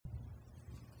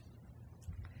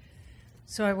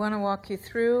So I want to walk you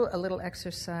through a little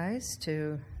exercise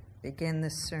to begin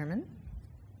this sermon.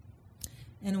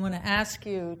 And I want to ask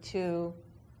you to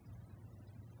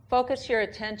focus your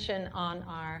attention on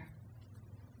our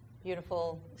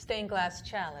beautiful stained glass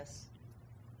chalice.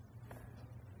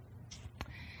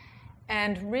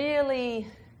 And really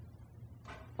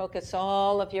focus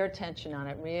all of your attention on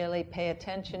it. Really pay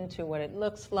attention to what it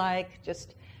looks like.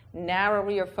 Just narrow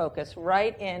your focus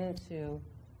right into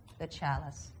the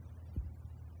chalice.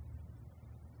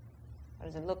 What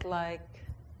does it look like?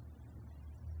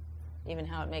 Even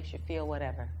how it makes you feel,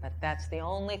 whatever. But that's the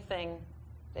only thing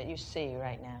that you see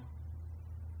right now.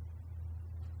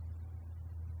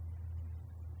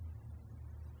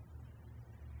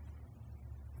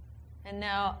 And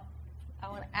now I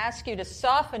want to ask you to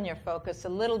soften your focus a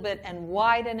little bit and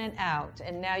widen it out.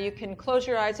 And now you can close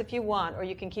your eyes if you want, or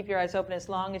you can keep your eyes open as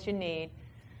long as you need.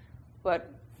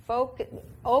 But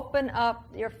open up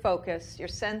your focus, your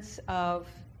sense of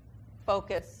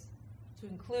focus, to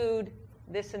include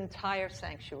this entire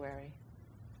sanctuary.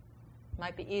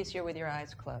 Might be easier with your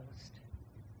eyes closed.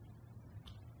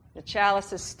 The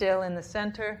chalice is still in the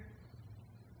center,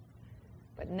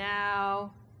 but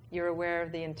now you're aware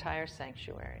of the entire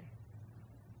sanctuary.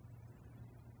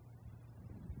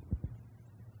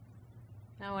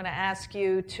 Now I want to ask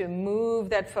you to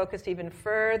move that focus even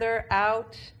further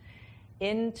out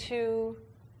into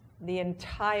the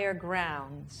entire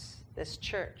grounds, this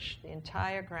church, the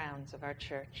entire grounds of our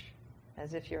church,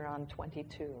 as if you're on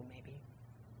 22 maybe.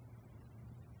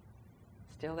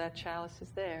 Still that chalice is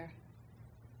there,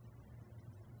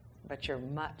 but your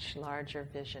much larger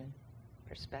vision,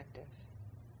 perspective.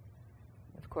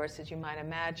 Of course, as you might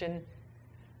imagine,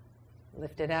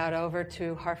 lift it out over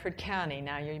to Harford County.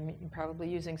 Now you're probably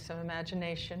using some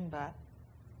imagination, but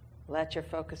let your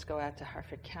focus go out to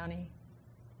Harford County.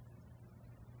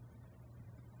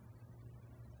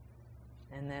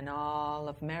 And then all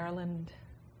of Maryland.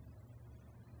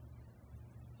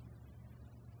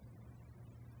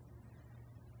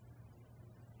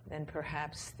 Then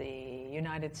perhaps the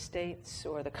United States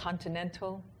or the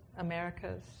continental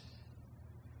Americas.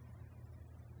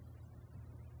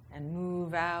 And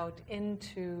move out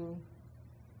into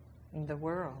the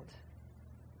world.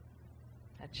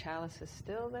 That chalice is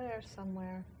still there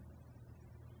somewhere.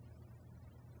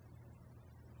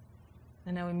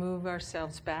 And now we move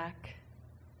ourselves back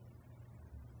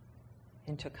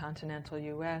into continental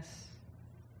U.S.,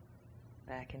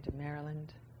 back into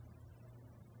Maryland,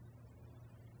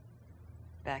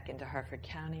 back into Harford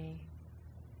County,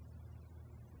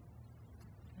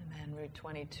 and then Route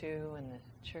 22 and the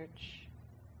church,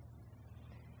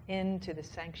 into the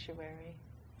sanctuary,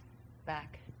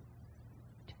 back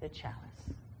to the chalice.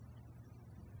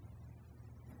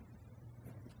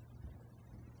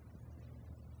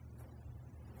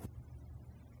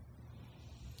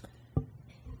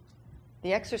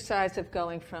 The exercise of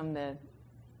going from the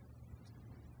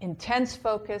intense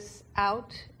focus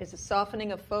out is a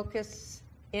softening of focus.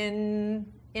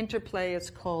 In interplay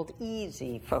is called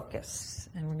easy focus.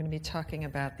 And we're going to be talking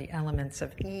about the elements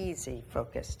of easy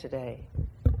focus today.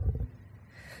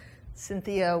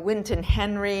 Cynthia Winton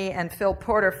Henry and Phil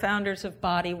Porter, founders of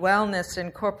Body Wellness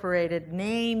Incorporated,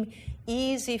 name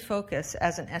easy focus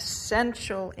as an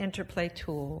essential interplay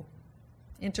tool.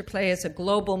 Interplay is a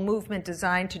global movement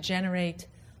designed to generate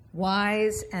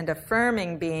wise and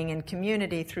affirming being in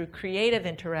community through creative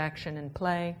interaction and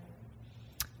play.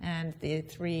 And the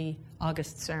 3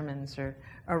 August sermons are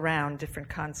around different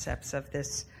concepts of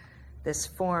this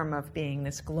form of being,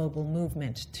 this global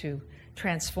movement to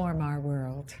transform our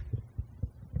world.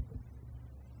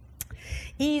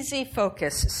 Easy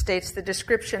focus, states the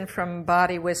description from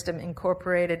Body Wisdom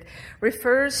Incorporated,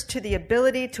 refers to the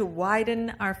ability to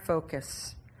widen our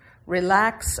focus,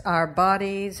 relax our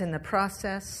bodies in the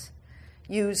process,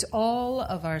 use all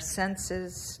of our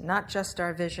senses, not just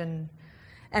our vision,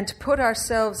 and to put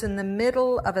ourselves in the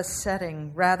middle of a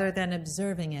setting rather than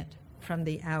observing it from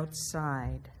the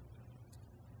outside.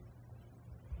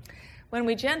 When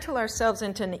we gentle ourselves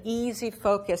into an easy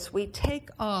focus, we take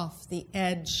off the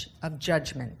edge of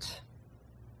judgment.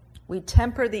 We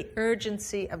temper the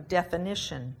urgency of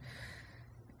definition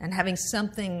and having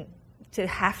something to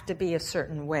have to be a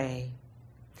certain way.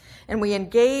 And we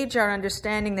engage our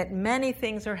understanding that many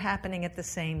things are happening at the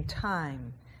same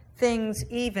time, things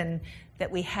even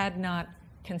that we had not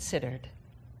considered.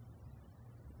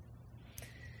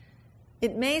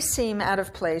 It may seem out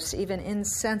of place, even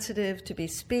insensitive, to be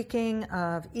speaking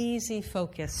of easy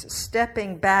focus,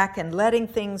 stepping back and letting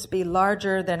things be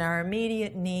larger than our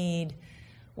immediate need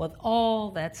with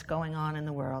all that's going on in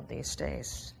the world these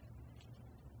days.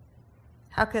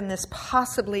 How can this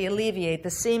possibly alleviate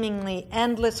the seemingly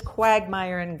endless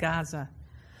quagmire in Gaza?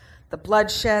 The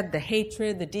bloodshed, the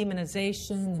hatred, the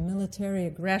demonization, the military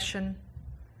aggression.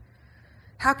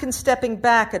 How can stepping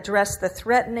back address the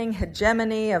threatening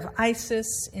hegemony of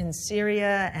ISIS in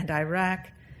Syria and Iraq,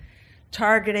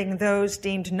 targeting those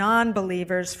deemed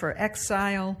non-believers for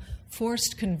exile,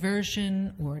 forced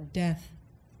conversion, or death?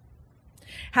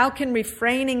 How can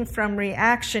refraining from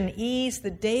reaction ease the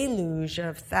deluge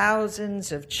of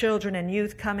thousands of children and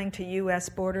youth coming to U.S.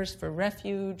 borders for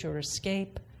refuge or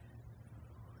escape?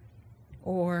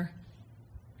 Or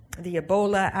the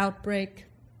Ebola outbreak?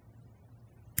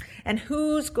 And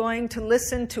who's going to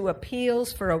listen to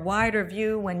appeals for a wider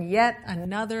view when yet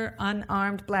another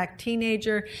unarmed black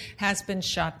teenager has been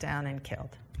shot down and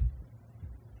killed?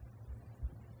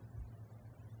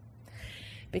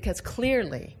 Because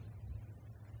clearly,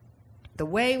 the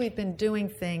way we've been doing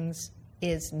things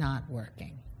is not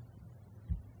working.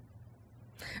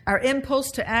 Our impulse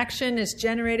to action is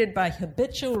generated by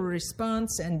habitual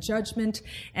response and judgment,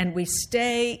 and we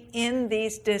stay in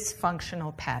these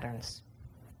dysfunctional patterns.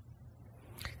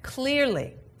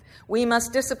 Clearly, we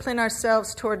must discipline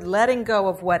ourselves toward letting go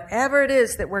of whatever it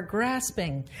is that we're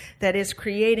grasping that is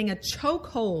creating a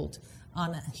chokehold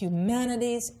on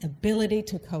humanity's ability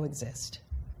to coexist.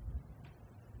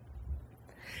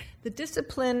 The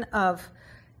discipline of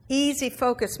easy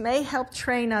focus may help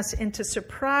train us into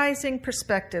surprising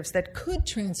perspectives that could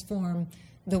transform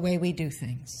the way we do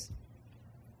things.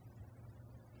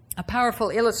 A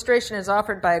powerful illustration is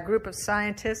offered by a group of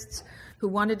scientists who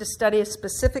wanted to study a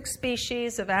specific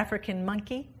species of African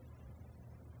monkey.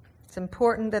 It's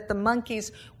important that the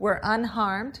monkeys were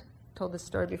unharmed. I told this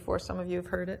story before, some of you have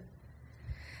heard it.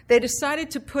 They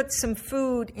decided to put some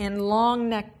food in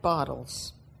long-necked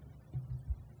bottles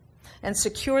and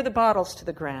secure the bottles to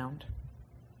the ground.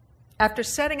 After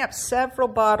setting up several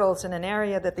bottles in an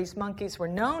area that these monkeys were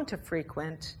known to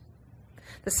frequent,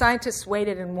 the scientists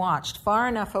waited and watched far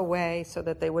enough away so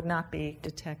that they would not be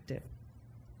detected.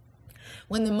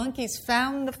 When the monkeys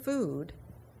found the food,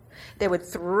 they would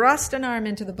thrust an arm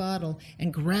into the bottle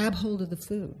and grab hold of the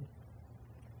food.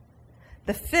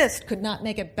 The fist could not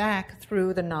make it back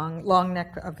through the long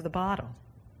neck of the bottle.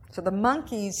 So the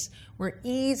monkeys were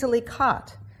easily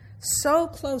caught, so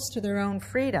close to their own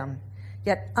freedom,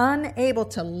 yet unable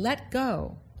to let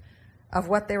go of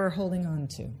what they were holding on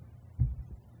to.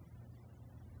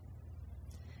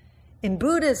 In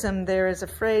Buddhism, there is a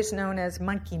phrase known as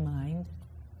monkey mind.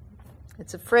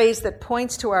 It's a phrase that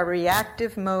points to our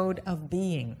reactive mode of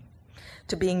being,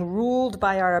 to being ruled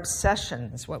by our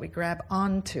obsessions, what we grab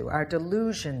onto, our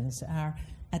delusions, our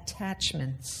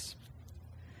attachments.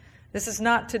 This is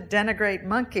not to denigrate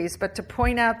monkeys, but to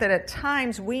point out that at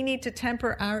times we need to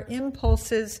temper our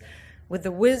impulses with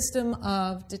the wisdom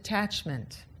of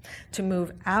detachment, to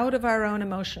move out of our own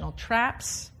emotional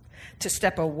traps, to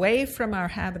step away from our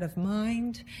habit of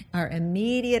mind, our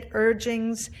immediate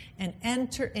urgings, and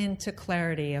enter into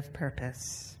clarity of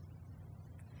purpose.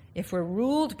 If we're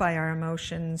ruled by our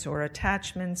emotions or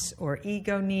attachments or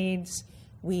ego needs,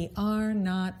 we are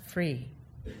not free.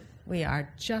 We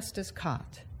are just as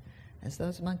caught as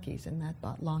those monkeys in that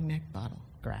long-necked bottle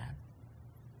grab.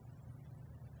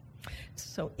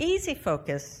 So easy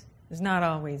focus is not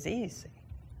always easy.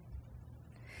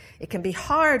 It can be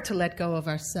hard to let go of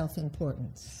our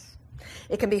self-importance.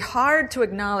 It can be hard to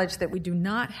acknowledge that we do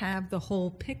not have the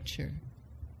whole picture.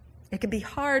 It can be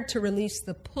hard to release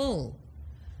the pull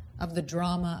of the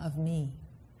drama of me.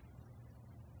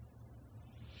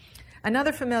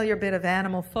 Another familiar bit of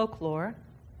animal folklore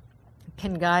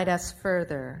can guide us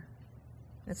further.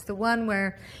 It's the one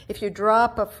where if you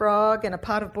drop a frog in a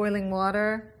pot of boiling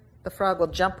water, the frog will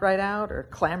jump right out or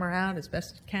clamber out as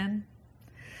best it can.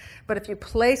 But if you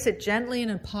place it gently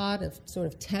in a pot of sort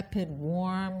of tepid,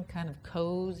 warm, kind of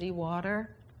cozy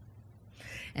water,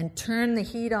 and turn the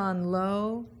heat on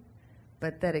low,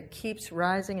 but that it keeps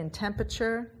rising in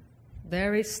temperature,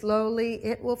 very slowly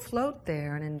it will float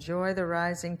there and enjoy the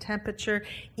rising temperature,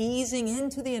 easing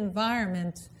into the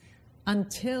environment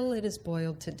until it is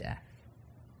boiled to death.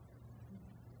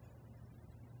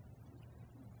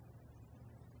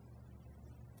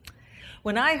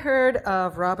 When I heard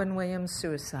of Robin Williams'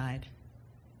 suicide,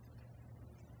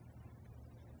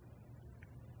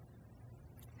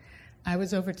 I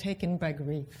was overtaken by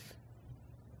grief.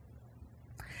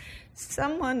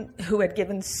 Someone who had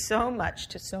given so much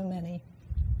to so many.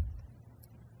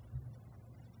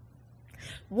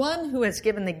 One who has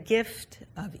given the gift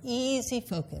of easy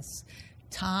focus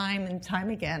time and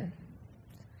time again.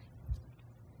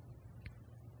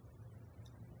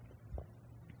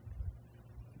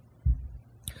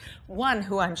 one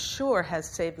who I'm sure has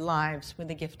saved lives with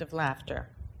the gift of laughter,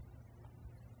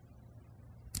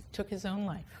 took his own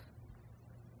life.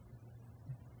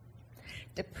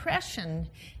 Depression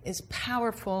is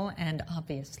powerful and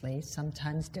obviously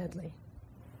sometimes deadly.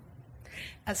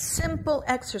 A simple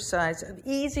exercise of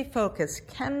easy focus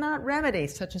cannot remedy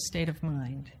such a state of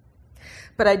mind.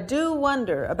 But I do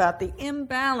wonder about the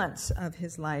imbalance of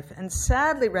his life and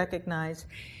sadly recognize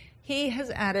he has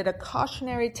added a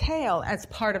cautionary tale as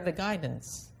part of the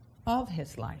guidance of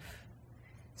his life,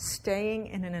 staying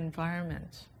in an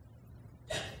environment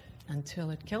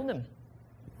until it killed him.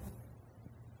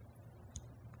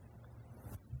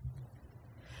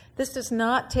 This does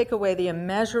not take away the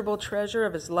immeasurable treasure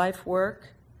of his life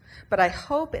work, but I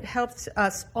hope it helps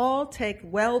us all take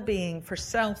well-being for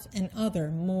self and other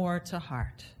more to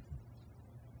heart.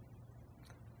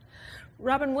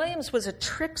 Robin Williams was a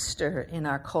trickster in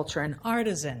our culture, an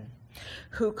artisan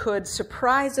who could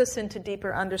surprise us into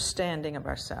deeper understanding of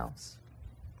ourselves.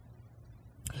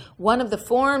 One of the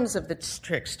forms of the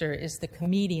trickster is the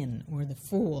comedian or the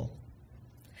fool.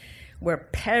 We're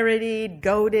parodied,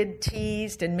 goaded,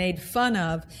 teased, and made fun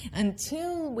of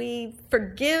until we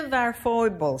forgive our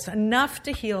foibles enough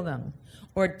to heal them,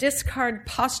 or discard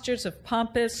postures of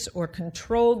pompous or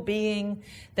controlled being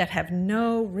that have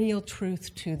no real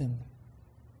truth to them.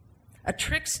 A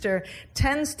trickster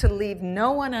tends to leave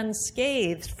no one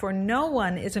unscathed, for no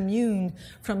one is immune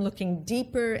from looking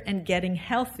deeper and getting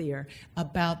healthier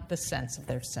about the sense of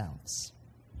themselves.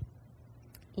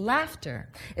 Laughter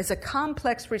is a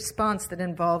complex response that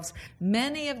involves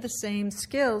many of the same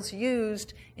skills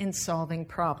used in solving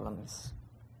problems.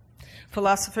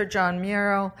 Philosopher John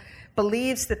Murrow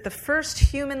believes that the first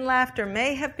human laughter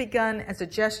may have begun as a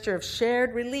gesture of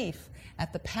shared relief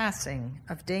at the passing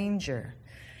of danger.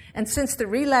 And since the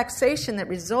relaxation that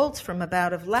results from a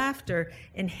bout of laughter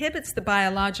inhibits the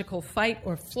biological fight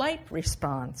or flight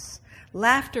response,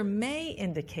 laughter may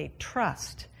indicate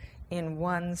trust in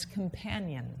one's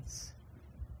companions.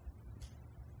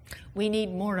 We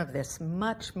need more of this,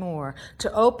 much more,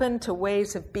 to open to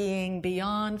ways of being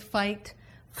beyond fight,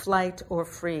 flight, or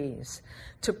freeze,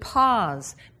 to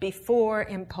pause before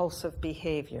impulsive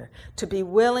behavior, to be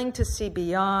willing to see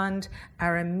beyond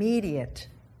our immediate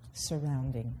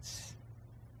surroundings.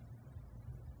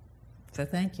 So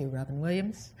thank you, Robin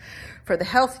Williams, for the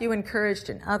health you encouraged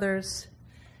in others,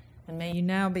 and may you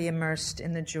now be immersed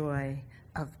in the joy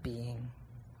of being.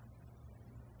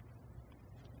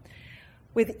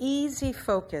 With easy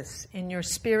focus in your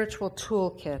spiritual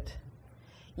toolkit,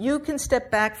 you can step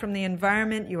back from the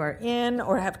environment you are in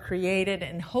or have created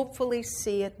and hopefully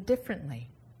see it differently.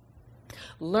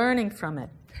 Learning from it,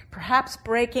 perhaps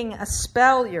breaking a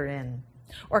spell you're in,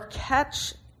 or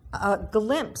catch a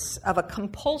glimpse of a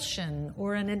compulsion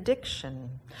or an addiction,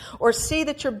 or see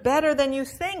that you're better than you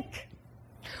think,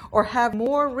 or have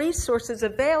more resources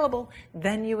available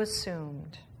than you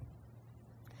assumed.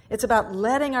 It's about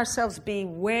letting ourselves be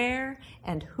where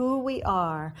and who we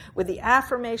are with the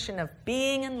affirmation of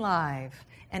being alive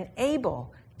and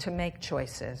able to make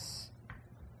choices.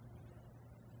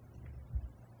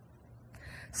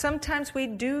 Sometimes we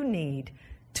do need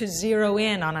to zero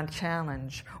in on a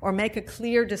challenge or make a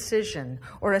clear decision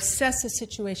or assess a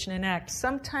situation and act.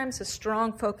 Sometimes a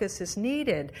strong focus is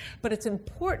needed, but it's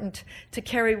important to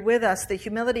carry with us the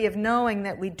humility of knowing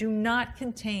that we do not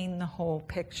contain the whole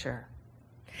picture.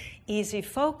 Easy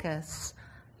focus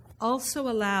also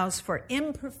allows for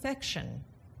imperfection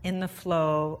in the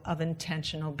flow of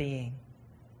intentional being.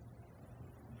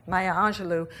 Maya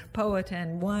Angelou, poet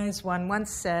and wise one,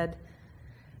 once said,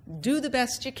 "Do the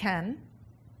best you can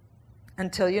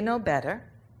until you know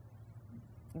better.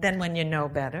 Then when you know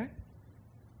better,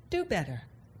 do better.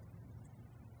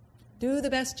 Do the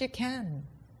best you can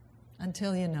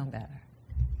until you know better.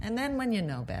 And then when you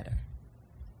know better,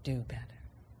 do better."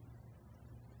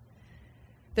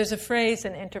 There's a phrase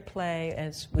in interplay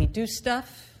as we do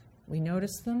stuff, we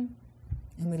notice them,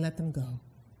 and we let them go.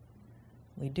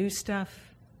 We do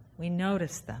stuff, we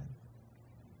notice them,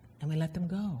 and we let them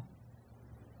go.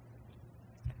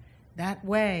 That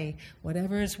way,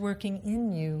 whatever is working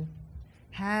in you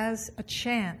has a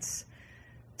chance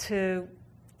to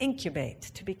incubate,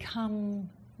 to become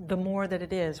the more that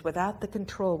it is, without the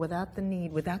control, without the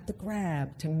need, without the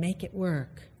grab to make it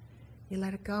work. You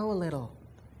let it go a little.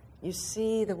 You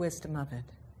see the wisdom of it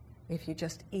if you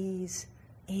just ease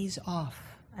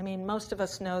off. I mean, most of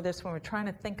us know this when we're trying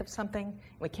to think of something,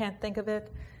 we can't think of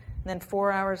it, and then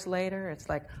 4 hours later, it's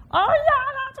like, oh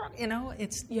yeah, that's what, you know,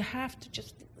 you have to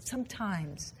just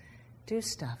sometimes do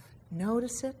stuff.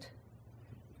 Notice it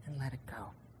and let it go.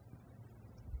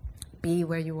 Be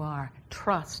where you are.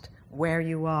 Trust where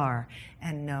you are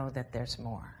and know that there's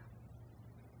more.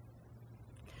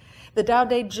 The Tao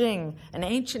Te Ching, an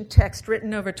ancient text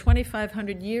written over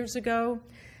 2,500 years ago,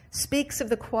 speaks of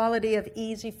the quality of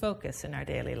easy focus in our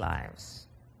daily lives.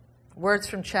 Words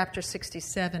from chapter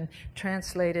 67,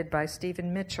 translated by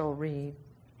Stephen Mitchell, read,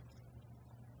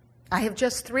 "I have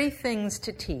just 3 things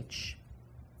to teach: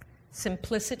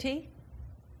 simplicity,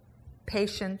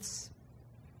 patience,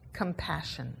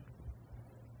 compassion.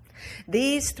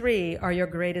 These 3 are your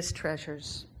greatest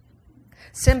treasures.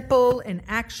 Simple in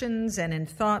actions and in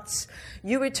thoughts,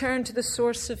 you return to the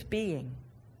source of being.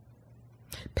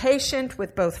 Patient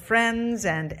with both friends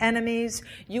and enemies,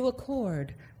 you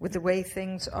accord with the way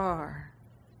things are.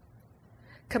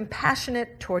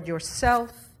 Compassionate toward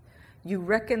yourself, you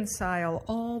reconcile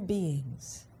all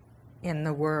beings in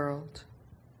the world."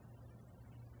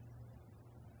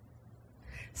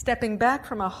 Stepping back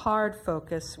from a hard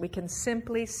focus, we can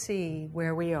simply see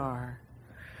where we are.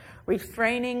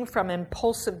 Refraining from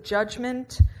impulsive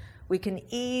judgment, we can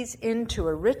ease into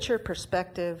a richer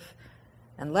perspective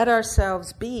and let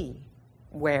ourselves be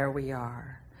where we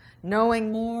are,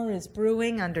 knowing more is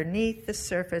brewing underneath the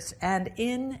surface and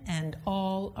in and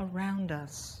all around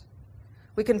us.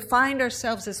 We can find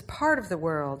ourselves as part of the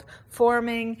world,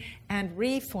 forming and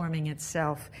reforming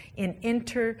itself in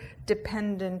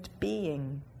interdependent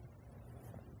being.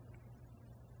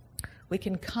 We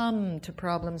can come to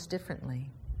problems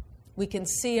differently. We can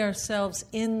see ourselves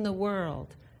in the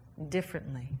world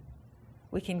differently.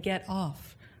 We can get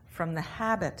off from the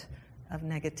habit of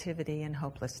negativity and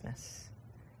hopelessness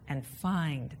and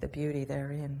find the beauty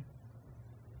therein.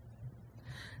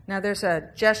 Now, there's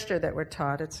a gesture that we're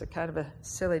taught. It's a kind of a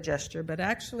silly gesture, but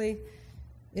actually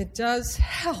it does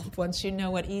help once you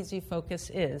know what easy focus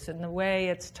is. And the way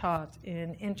it's taught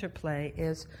in Interplay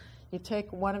is you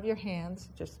take one of your hands,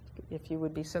 just if you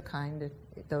would be so kind,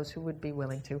 those who would be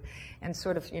willing to, and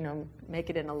sort of, make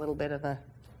it in a little bit of a,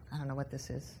 I don't know what this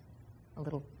is, a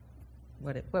little,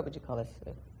 what would you call this?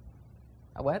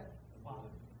 A what?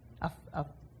 A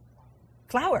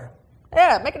flower.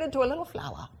 Yeah, make it into a little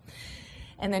flower.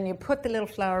 And then you put the little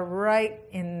flower right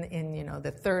in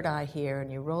the third eye here,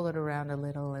 and you roll it around a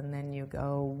little, and then you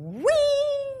go,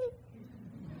 whee!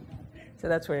 So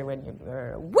that's where when you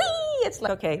go, whee! It's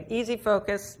like, okay, easy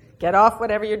focus, get off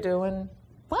whatever you're doing.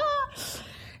 Wah!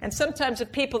 And sometimes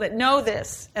if people that know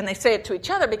this, and they say it to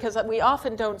each other, because we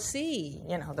often don't see,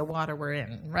 the water we're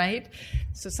in, right?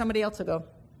 So somebody else will go,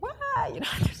 wah!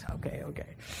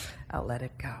 Okay, I'll let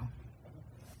it go.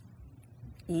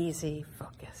 Easy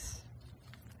focus.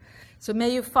 So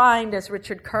may you find, as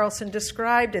Richard Carlson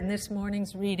described in this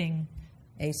morning's reading,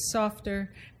 a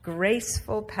softer,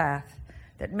 graceful path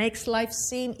that makes life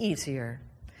seem easier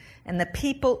and the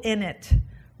people in it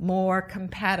more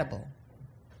compatible,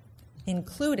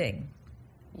 including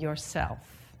yourself.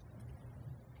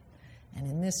 And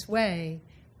in this way,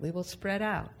 we will spread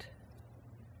out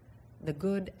the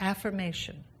good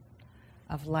affirmation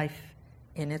of life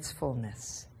in its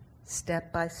fullness,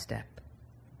 step by step,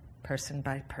 person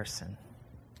by person,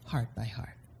 heart by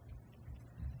heart.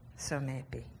 So may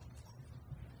it be.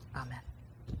 Amen.